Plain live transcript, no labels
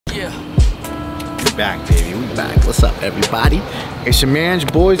Yeah. We're back, baby. We back. What's up, everybody? It's your man's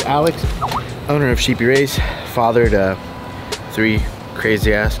boys, Alex, owner of Sheepey Race, father to 3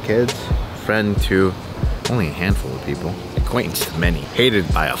 crazy-ass kids, friend to only a handful of people, acquaintance to many, hated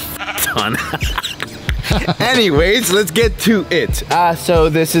by a ton. Anyways, let's get to it. So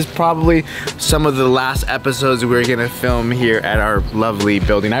this is probably some of the last episodes we're gonna film here at our lovely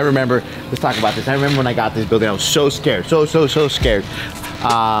building. I remember, let's talk about this. I remember when I got this building, I was so scared, so scared.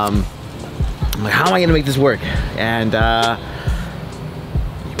 I'm like, how am I gonna make this work? And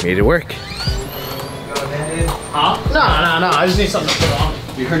you made it work. Huh? No, I just need something to put on.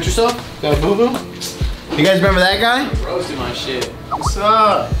 You hurt yourself? Got a boo-boo? You guys remember that guy? Roasting my shit. What's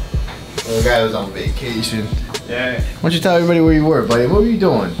up? The guy was on vacation. Yeah. Why don't you tell everybody where you were, buddy? What were you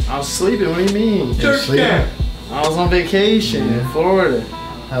doing? I was sleeping. What do you mean? You were sleeping? I was on vacation in Florida.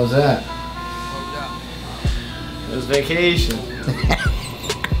 How was that? It was vacation.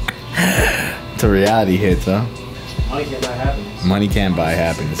 It's a reality hit, huh? Money can't buy happiness. Money can't buy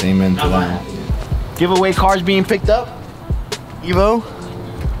happiness. Amen to Not my that. Giveaway cars being picked up. Evo.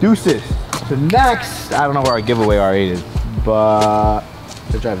 Deuces. So next, I don't know where our giveaway R8 is, but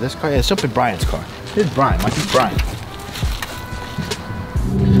to drive this car. Yeah, it's up in Brian's car. Here's Brian. My name's Brian.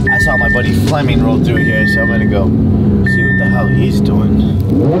 I saw my buddy Fleming roll through here, so I'm gonna go see what the hell he's doing.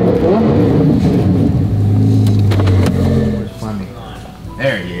 Where's Fleming?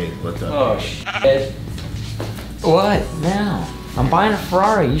 There he is. What's up? Oh shit. What now? I'm buying a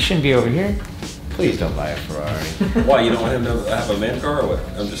Ferrari. You shouldn't be over here. Please don't buy a Ferrari. Why, you don't want him to have a man car or what?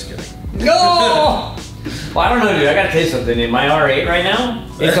 I'm just kidding. No! Well, I don't know, dude. I gotta tell you something. In my R8 right now,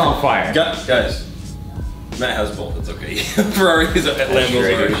 it's on fire. Guys, Matt has both. It's okay. Ferraris at Lambo's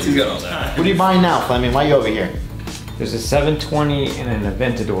R8s. He's got all that. What are you buying now, Fleming? Why are you over here? There's a 720 and an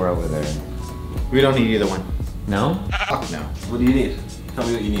Aventador over there. We don't need either one. No? Fuck no. What do you need? Tell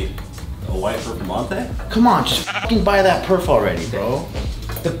me what you need. A white Performante? Come on, just fucking buy that perf already, bro.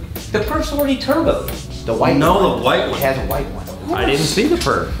 The perf's already turbo. The white No, one. the white one. It has a white one. I didn't see the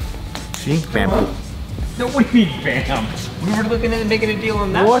perf. See? Bamboo. No, what do you mean, bam? We were looking at making a deal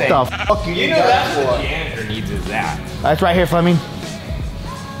on that What thing. the fuck you You need know that that's for? what the janitor needs is that. That's right here, Fleming.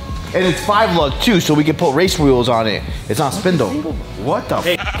 And it's 5-lug too, so we can put race wheels on it. It's not spindle. What the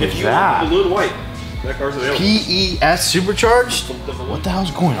fuck is that? Blue and white. That car's available. PES supercharged? What the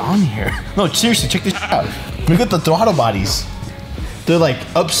hell's going on here? No, seriously, check this out. Look at the throttle bodies. They're like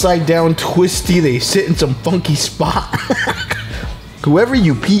upside down, twisty. They sit in some funky spot. Whoever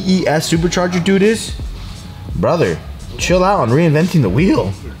you PES supercharger dude is, brother, chill out on reinventing the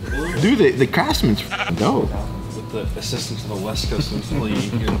wheel. Dude, the Craftsman's dope. With the assistance of the West Coast employee.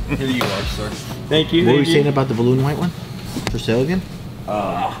 Here you are, sir. Thank you. What were you saying about the balloon white one? For sale again?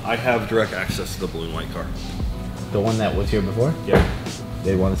 I have direct access to the blue and white car. The one that was here before? Yeah.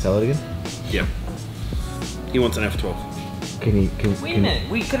 They want to sell it again? Yep. He wants an F12. Can he? Wait a minute.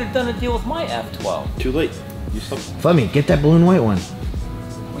 We could have done a deal with my F12. Too late. You still... Fleming, get that blue and white one.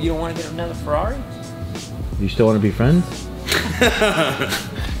 Well, you don't want to get another Ferrari? You still want to be friends?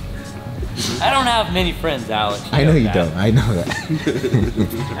 I don't have many friends, Alex. I know you don't. I know that.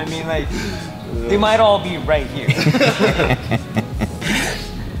 I mean, like, they might all be right here.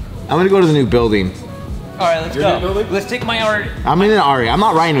 I'm gonna go to the new building. All right, let's go. Let's take my R8. I'm in an R8. I'm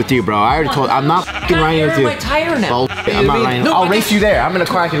not riding with you, bro. I already told. I'm not fucking riding with you. my tire now. Bullshit. I'm not riding. I'll race you there. I'm gonna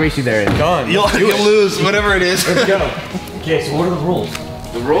car. I can race you there. Done. You'll lose, whatever it is. Let's go. Okay, so what are the rules?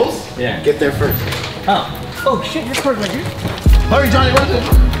 The rules? Yeah. Get there first. Oh. Oh shit, your car's right here. Hurry, Johnny, run it.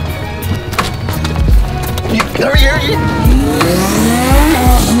 Hurry.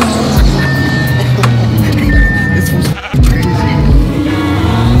 This was crazy.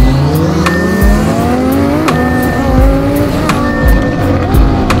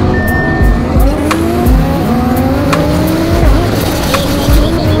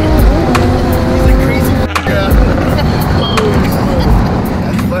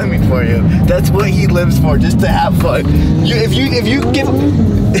 That's Fleming for you. That's what he lives for, just to have fun. If you give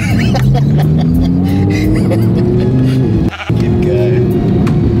Good guy.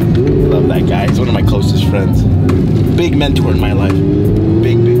 Love that guy. He's one of my closest friends. Big mentor in my life.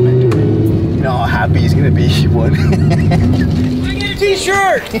 Big mentor. You know how happy he's gonna be he won. I get a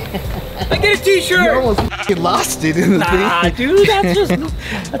t-shirt! I get a t-shirt! You almost fucking lost it in the Nah, dude,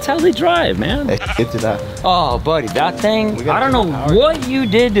 that's how they drive, man. Get to that. Oh, buddy, that thing, I don't know what you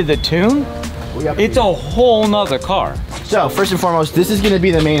did to the tune. It's a whole nother car. So, first and foremost, this is gonna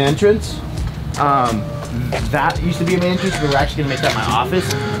be the main entrance. That used to be a main entrance, but we're actually gonna make that my office.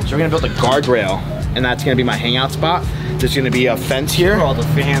 So we're gonna build a guardrail, and that's gonna be my hangout spot. There's gonna be a fence here. For all the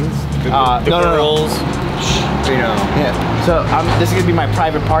fans, the no. girls. You know. Yeah. So this is gonna be my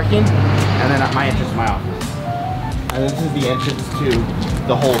private parking, and then my entrance to my office. And this is the entrance to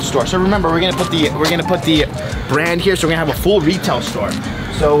the whole store. So remember, we're gonna put the brand here. So we're gonna have a full retail store.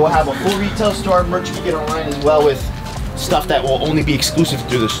 So we'll have a full retail store, merch you can get online as well with stuff that will only be exclusive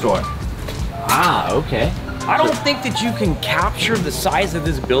through the store. Ah, okay. I don't think that you can capture the size of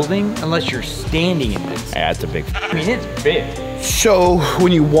this building unless you're standing in this. Yeah, it's a big. I mean, it's big. So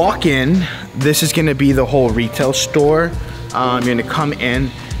when you walk in, this is gonna be the whole retail store. You're gonna come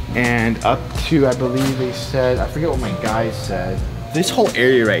in and up to, I believe they said, I forget what my guy said. This whole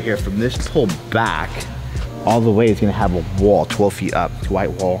area right here, from this pull back, all the way is gonna have a wall 12 feet up, white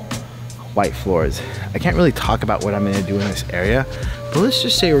wall, white floors. I can't really talk about what I'm gonna do in this area, but let's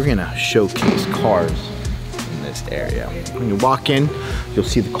just say we're gonna showcase cars in this area. When you walk in, you'll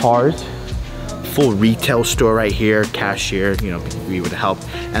see the cars, full retail store right here, cashier, you know, we would help,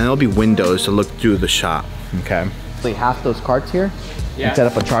 and there'll be windows to look through the shop, okay? Half those carts here, and set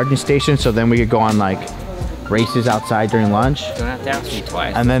up a charging station, so then we could go on like races outside during lunch. Don't have to ask me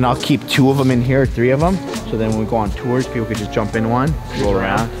twice. And then I'll keep 2 of them in here, 3 of them, so then when we go on tours, people could just jump in one, roll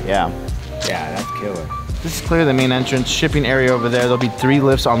around. Yeah, that's killer. This is clear the main entrance, shipping area over there. There'll be 3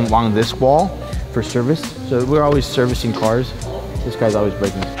 lifts along this wall for service. So we're always servicing cars. This guy's always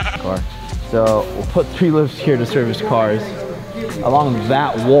breaking his car. So we'll put 3 lifts here to service cars. Along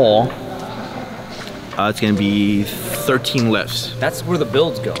that wall, it's gonna be 13 lifts. That's where the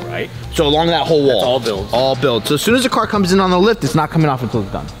builds go, right? So along that whole wall. That's all builds. All builds. So as soon as the car comes in on the lift, it's not coming off until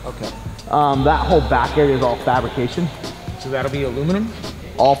it's done. Okay. That whole back area is all fabrication. So that'll be aluminum?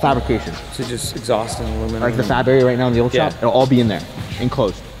 All fabrication. So just exhaust and aluminum? Like the fab area right now in the old shop, it'll all be in there,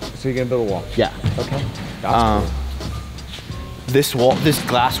 enclosed. So you're gonna build a wall? Yeah. Okay. That's cool. This wall, this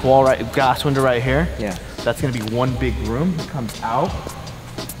glass window right here. Yeah. That's gonna be one big room. It comes out,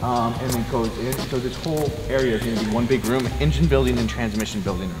 and then goes in. So this whole area is gonna be one big room, engine building and transmission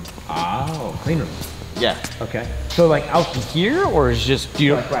building room. Oh, clean room. Yeah. Okay. So like out to here, or is just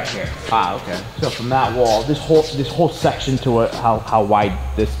Like right here. Ah, okay. So from that wall, this whole section to how wide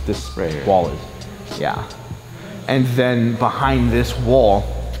this right here. wall is. Yeah. And then behind this wall,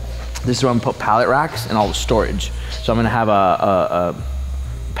 this is where I'm gonna put pallet racks and all the storage. So I'm gonna have a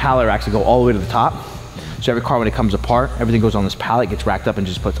pallet racks that go all the way to the top. So every car, when it comes apart, everything goes on this pallet, gets racked up and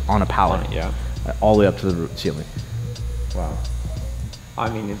just puts on a pallet. Yeah. All the way up to the ceiling. Wow. I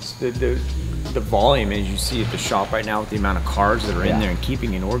mean, it's the volume as you see at the shop right now with the amount of cars that are in there and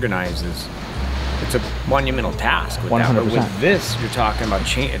keeping it organized it's a monumental task. With 100%. That. But with this, you're talking about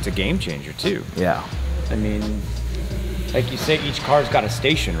it's a game changer too. Yeah. I mean, like you say, each car's got a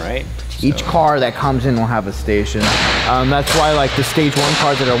station, right? Each car that comes in will have a station. That's why like the stage 1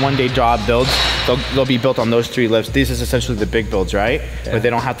 cars that are 1-day job builds, they'll be built on those 3 lifts. This is essentially the big builds, right? Yeah. But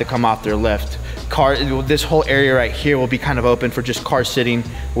they don't have to come off their lift. This whole area right here will be kind of open for just cars sitting,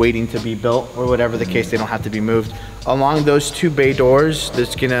 waiting to be built, or whatever the case, they don't have to be moved. Along those 2 bay doors,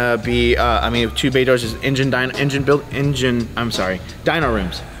 there's gonna be, 2 bay doors is dyno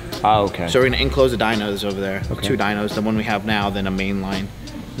rooms. Oh, okay. So we're gonna enclose the dynos over there. Okay. 2 dynos, the one we have now, then a main line.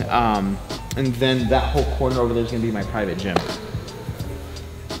 And then that whole corner over there is gonna be my private gym.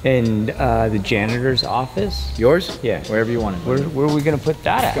 And the janitor's office? Yours? Yeah. Wherever you want it. Where are we gonna put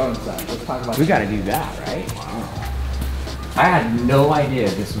that at? Go inside. Let's talk about We gotta do that, right? Wow. I had no idea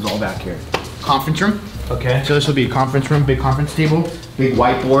this was all back here. Conference room. Okay. So this will be a conference room, big conference table, big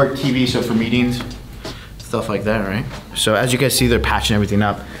whiteboard, TV, so for meetings, stuff like that, right? So as you guys see, they're patching everything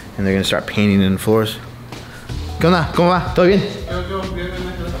up, and they're gonna start painting in the floors. ¿Cómo va? ¿Todo bien?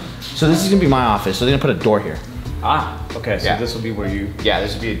 So this is gonna be my office, so they're gonna put a door here. Ah, okay, so this will be where you... Yeah,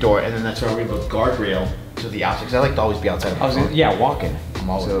 this will be a door, and then that's where we have a guardrail to the outside, because I like to always be outside. Walking. I'm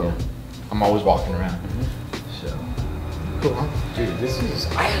always walking around. So, cool, huh? Dude,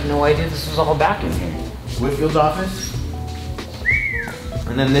 I had no idea this was all back in here. Whitfield's office.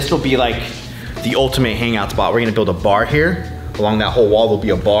 And then this will be like the ultimate hangout spot. We're gonna build a bar here. Along that whole wall will be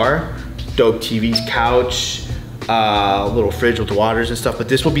a bar, dope TVs, couch, a little fridge with waters and stuff. But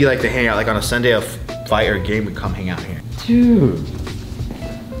this will be like the hangout, like on a Sunday, a fight or a game would come hang out here. Dude.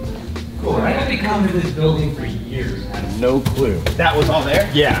 Cool. I have been coming to this building for years. I had no clue. That was all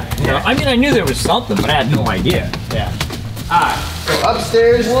there? Yeah. I mean, I knew there was something, but I had no idea. Yeah. Alright, so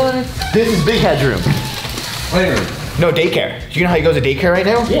upstairs, this is Big Head's room. Playroom. No, daycare. Do you know how he goes to daycare right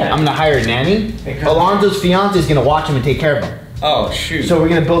now? Yeah. I'm gonna hire a nanny. Alonzo's fiance is gonna watch him and take care of him. Oh, shoot. So we're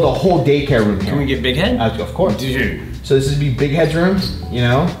gonna build a whole daycare room here. Can we get Big Head? Of course. Dude. So this is gonna be Big Head's room, you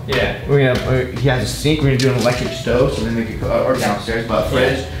know? Yeah. He has a sink, we're gonna do an electric stove, so then they could, or downstairs, but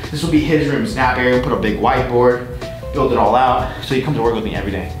fridge. Yeah. This will be his room, snap area, we'll put a big whiteboard, build it all out, so he comes to work with me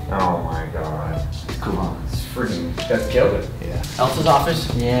every day. Oh my God. It's cool, huh? It's freaking, that's killed it. Yeah. Elsa's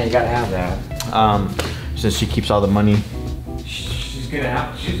office. Yeah, you gotta have that. Since she keeps all the money. She's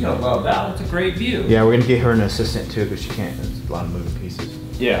gonna love that. It's a great view. Yeah, we're gonna get her an assistant too, because she can't. There's a lot of moving pieces.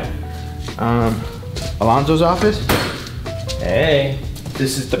 Yeah. Alonzo's office. Hey.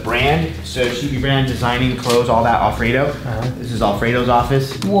 This is the brand. So Sheepey brand designing clothes, all that Alfredo. This is Alfredo's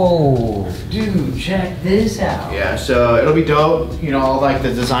office. Whoa, dude, check this out. Yeah, so it'll be dope. You know, all like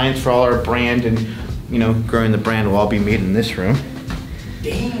the designs for all our brand and you know, growing the brand will all be made in this room.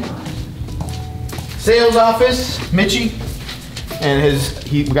 Damn. Sales office, Mitchie. And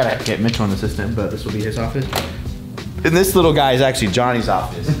we gotta get Mitchell an assistant, but this will be his office. And this little guy is actually Johnny's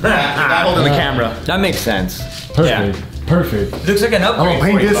office. The guy holding the camera. That makes sense. Perfect. Yeah. Perfect. It looks like an upgrade. I'm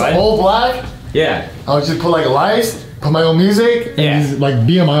gonna paint this all black. Yeah. I'll just put like lights, put my own music, and just like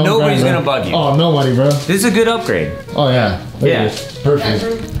be on my own. Nobody's brand, gonna bug you. Oh, nobody, bro. This is a good upgrade. Oh yeah. Look Yeah. at this.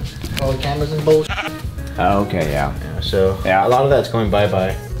 Perfect. All the cameras and bullshit. Oh, okay, yeah. So a lot of that's going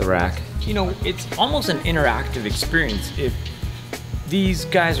bye-bye. The rack. You know, it's almost an interactive experience. If these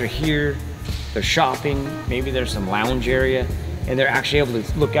guys are here, they're shopping, maybe there's some lounge area, and they're actually able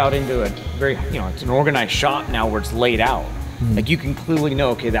to look out into a very, you know, it's an organized shop now where it's laid out. Like you can clearly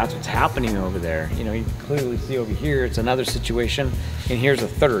know, okay, that's what's happening over there. You know, you can clearly see over here, it's another situation, and here's a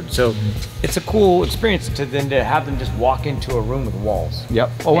third. So it's a cool experience to have them just walk into a room with walls.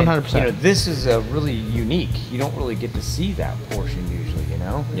 Yep. Oh, 100%. You know, this is a really unique. You don't really get to see that portion usually, you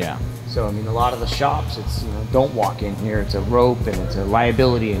know? Yeah. So, I mean, a lot of the shops, it's, you know, don't walk in here. It's a rope and it's a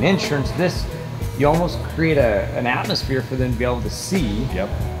liability and insurance. This, you almost create an atmosphere for them to be able to see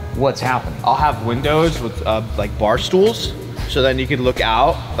what's happening. I'll have windows with like bar stools, so then you could look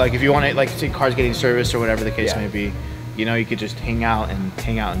out. Like if you want to, like, see cars getting serviced or whatever the case may be, you know, you could just hang out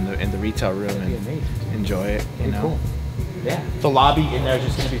in the retail room and enjoy it. You know. Cool. Yeah. The lobby in there is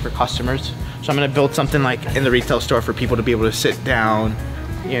just gonna be for customers. So I'm gonna build something like in the retail store for people to be able to sit down.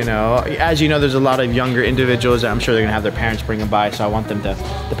 You know, as you know, there's a lot of younger individuals that I'm sure they're gonna have their parents bring them by. So I want the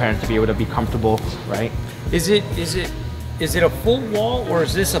parents to be able to be comfortable, right? Is it a full wall, or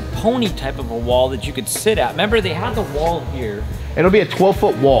is this a pony type of a wall that you could sit at? Remember, they had the wall here. It'll be a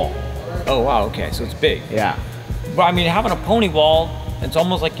 12-foot wall. Oh wow, okay, so it's big. Yeah. But I mean, having a pony wall, it's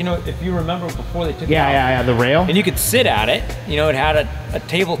almost like, you know, if you remember before they took it out. Yeah, the rail. And you could sit at it. You know, it had a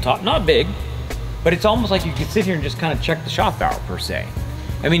tabletop, not big, but it's almost like you could sit here and just kind of check the shop out per se.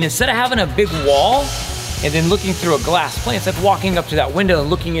 I mean, instead of having a big wall and then looking through a glass plane, it's like walking up to that window and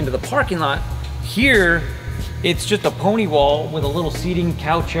looking into the parking lot. Here, it's just a pony wall with a little seating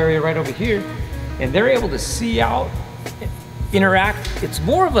couch area right over here. And they're able to see out, interact. It's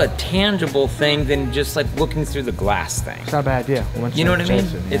more of a tangible thing than just like looking through the glass thing. It's not a bad idea. You know what I mean?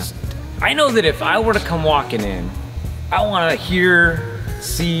 It's, I know that if I were to come walking in, I want to hear,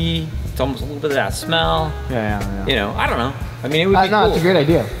 see, it's almost a little bit of that smell. Yeah. You know, I don't know. I mean, it would be no, cool. it's a great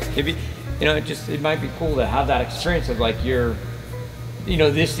idea. It'd be, you know, it might be cool to have that experience of like the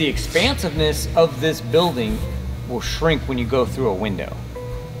expansiveness of this building will shrink when you go through a window.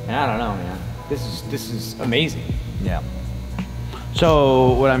 And I don't know, man. This is amazing. Yeah.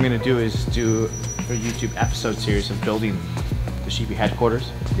 So what I'm gonna do is do a YouTube episode series of building the Sheepey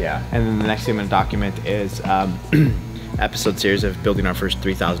headquarters. Yeah. And then the next thing I'm gonna document is episode series of building our first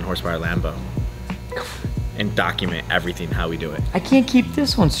 3,000 horsepower Lambo. And document everything, how we do it. I can't keep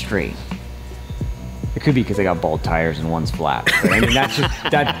this one straight. It could be because I got bald tires and one's flat. But I mean, that's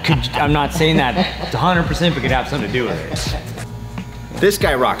just, I'm not saying that 100%, but could have something to do with it. This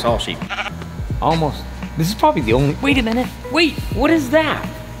guy rocks all sheep. Almost. This is probably the only, wait a minute. Wait, what is that?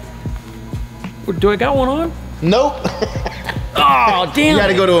 Do I got one on? Nope. Oh, damn. He had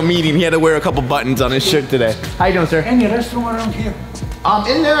to go to a meeting. He had to wear a couple buttons on his shirt today. How you doing, sir? Any restaurant around here?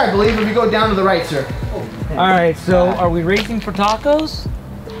 In there, I believe, if you go down to the right, sir. All right, so are we racing for tacos?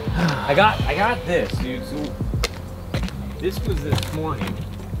 I got this, dude. So this was this morning.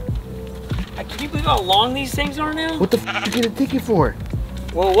 Can you believe how long these things are now? What the f did you get a ticket for?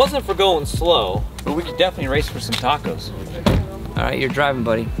 Well, it wasn't for going slow, but we could definitely race for some tacos. All right, you're driving,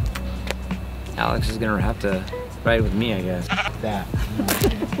 buddy. Alex is gonna have to ride with me, I guess. That.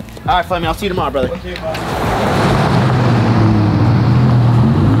 All right, Fleming, I'll see you tomorrow, brother. Okay,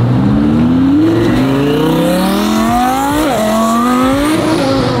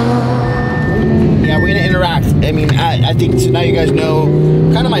 I mean, I think now you guys know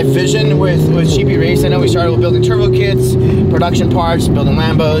kind of my vision with sheepeyrace. I know we started with building turbo kits, production parts, building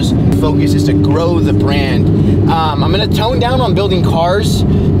Lambos. Focus is to grow the brand. I'm gonna tone down on building cars.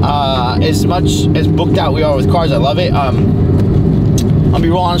 As much as booked out we are with cars, I love it. I'll be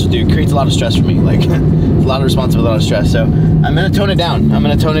real honest with you, it creates a lot of stress for me. Like, a lot of responsibility, a lot of stress. So I'm gonna tone it down. I'm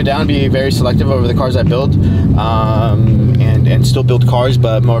gonna tone it down, be very selective over the cars I build. and still build cars,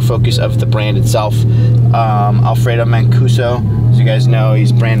 but more focus of the brand itself. Alfredo Mancuso, as you guys know,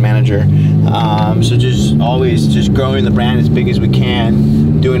 he's brand manager. So just always just growing the brand as big as we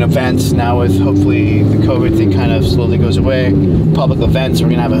can, doing events now with hopefully the COVID thing kind of slowly goes away. Public events, we're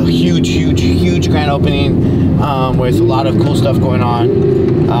gonna have a huge grand opening with a lot of cool stuff going on.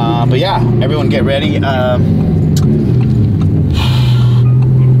 But yeah, everyone get ready.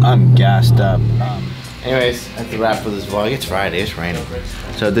 I'm gassed up. Anyways, that's a wrap for this vlog. It's Friday, it's raining.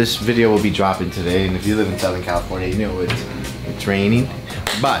 So this video will be dropping today, and if you live in Southern California, you know it's raining.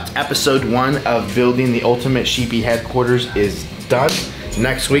 But episode 1 of building the ultimate sheepy headquarters is done.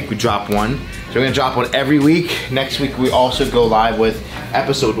 Next week we drop one. So we're gonna drop one every week. Next week we also go live with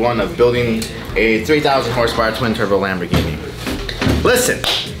episode 1 of building a 3,000 horsepower twin turbo Lamborghini. Listen.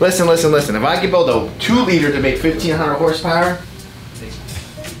 If I could build a 2-liter to make 1,500 horsepower,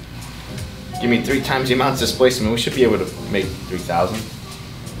 give me 3 times the amount of displacement, we should be able to make 3,000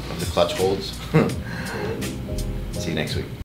 if the clutch holds. See you next week.